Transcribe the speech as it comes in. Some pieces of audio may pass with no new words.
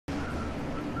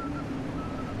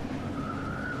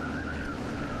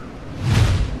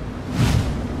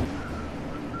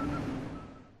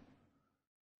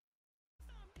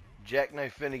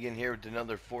Jackknife Finnegan here with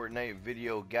another Fortnite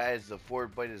video. Guys, the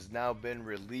Fortbyte has now been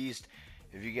released.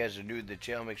 If you guys are new to the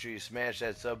channel, make sure you smash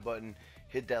that sub button,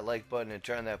 hit that like button, and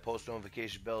turn on that post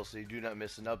notification bell so you do not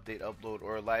miss an update, upload,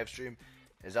 or a live stream,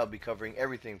 as I'll be covering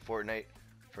everything Fortnite,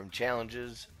 from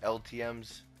challenges,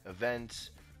 LTMs, events,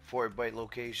 Fortbyte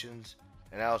locations,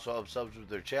 and I also help subs with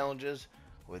their challenges.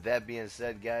 With that being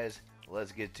said, guys,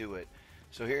 let's get to it.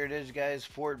 So here it is, guys,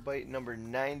 Fortbyte number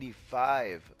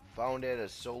 95, found at a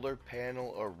solar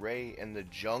panel array in the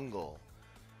jungle.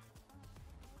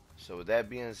 So with that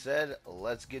being said,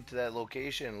 let's get to that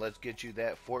location. Let's get you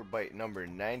that Fortbyte number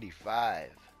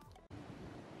 95.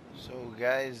 So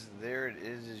guys, there it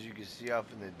is. As you can see off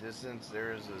in the distance,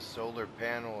 there is a solar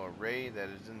panel array that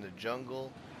is in the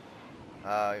jungle.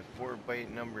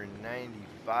 Fortbyte number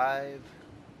 95.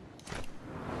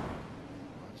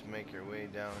 Let's make our way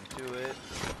down to it.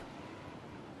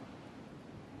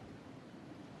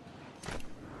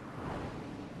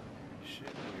 Should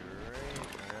be right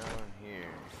around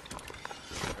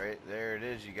here. Right there it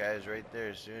is, you guys, right there.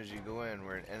 As soon as you go in,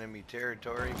 we're in enemy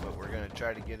territory, but we're going to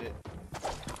try to get it.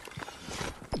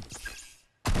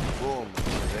 Boom.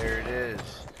 There it is.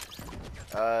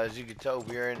 As you can tell,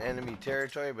 we are in enemy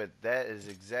territory, but that is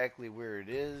exactly where it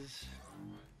is.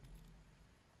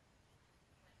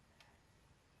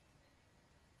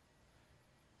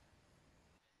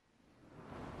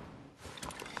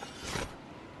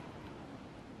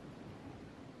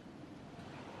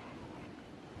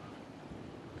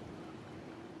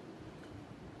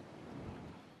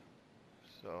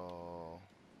 So,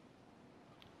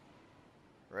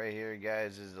 right here,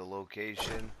 guys, is the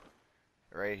location.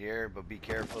 Right here, but be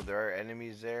careful, there are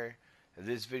enemies there. If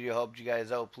this video helped you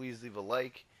guys out, please leave a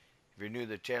like. If you're new to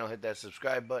the channel, hit that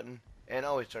subscribe button. And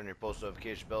always turn your post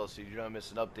notification bell so you do not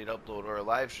miss an update, upload, or a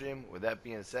live stream. With that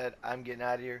being said, I'm getting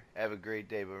out of here. Have a great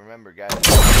day. But remember, guys,